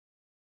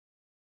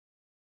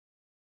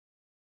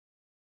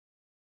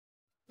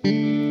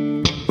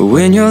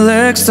when your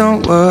legs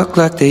don't work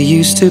like they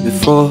used to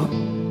before,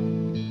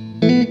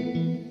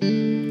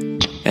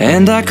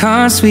 and I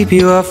can't sweep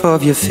you off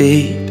of your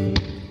feet.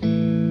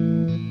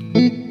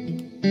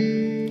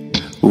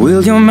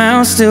 Will your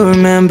mouth still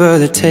remember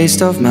the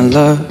taste of my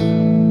love?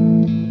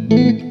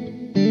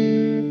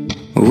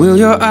 Will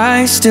your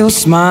eyes still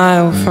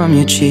smile from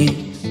your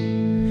cheeks?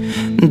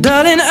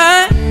 Darling,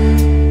 I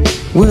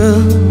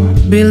will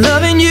be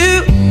loving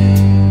you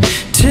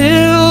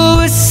till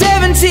we're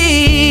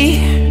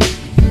 70.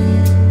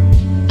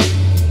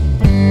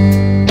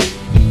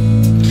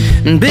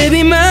 And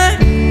baby, my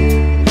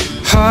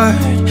heart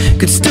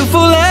could still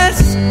fall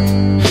less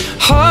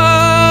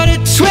hard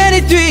at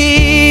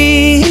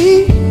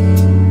 23.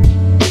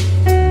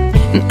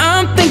 And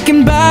I'm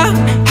thinking about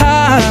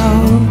how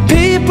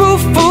people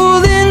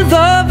fall in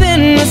love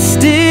in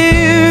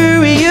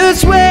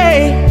mysterious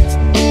ways.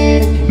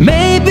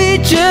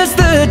 Maybe just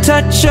the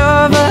touch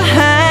of a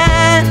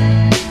hand.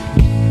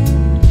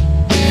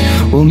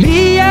 Well,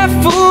 me, I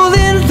fall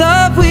in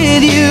love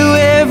with you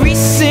every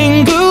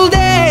single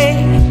day,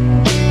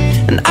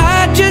 and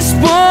I just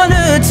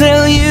wanna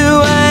tell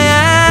you I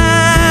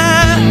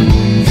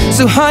am.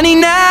 So honey,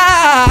 now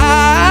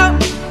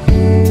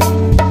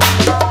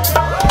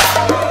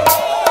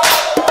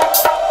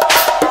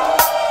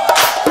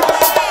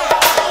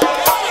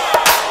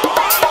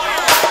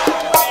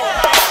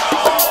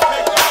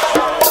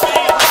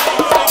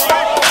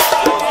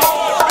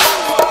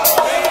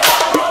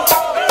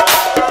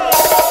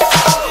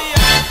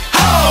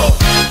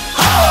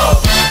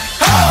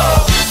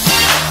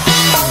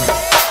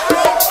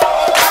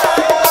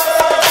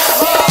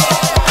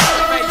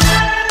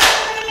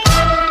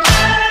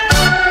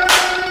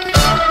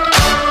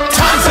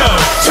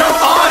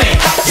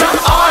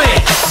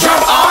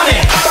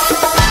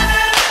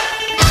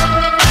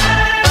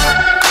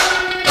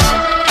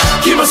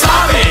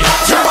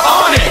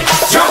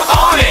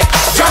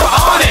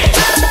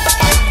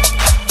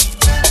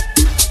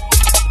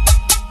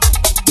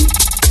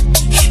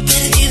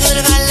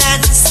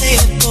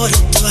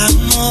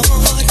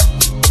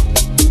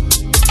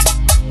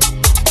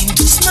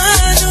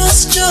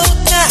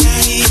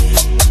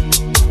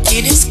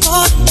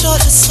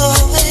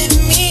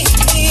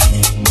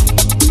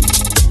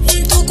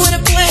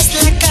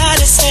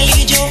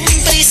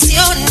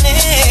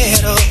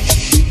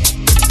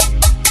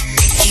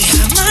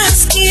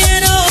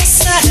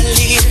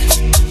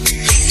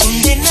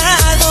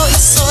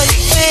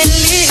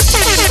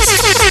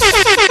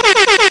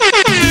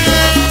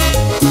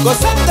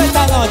gozando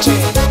esta noche.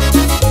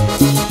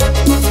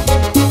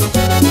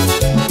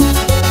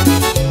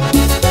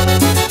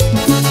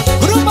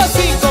 Grupo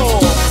 5.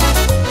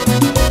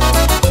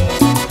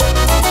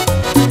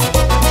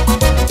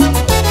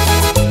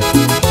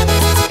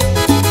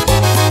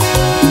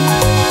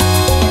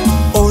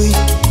 Hoy,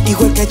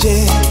 igual que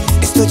ayer,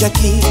 estoy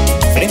aquí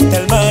frente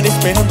al mar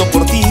esperando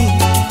por ti.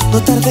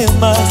 No tardes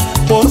más,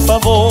 por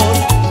favor,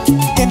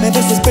 que me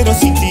desespero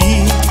sin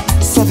ti.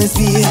 Sabes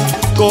bien,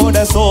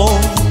 corazón,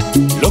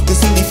 lo que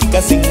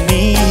significas en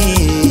mí.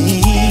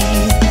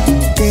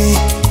 Que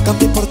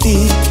cambie por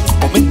ti,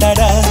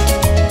 comentará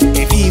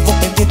que vivo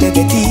pendiente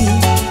de ti.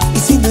 Y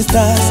si no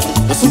estás,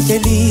 no soy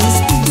feliz.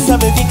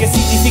 Sabes bien que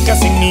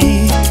significas en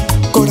mí.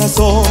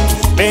 Corazón,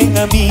 ven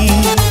a mí,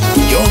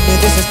 yo me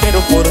desespero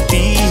por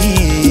ti.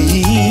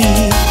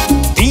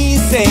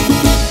 Dicen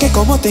que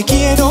como te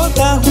quiero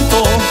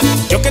tanto,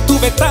 yo que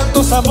tuve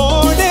tantos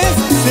amores,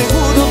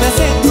 seguro me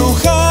hacen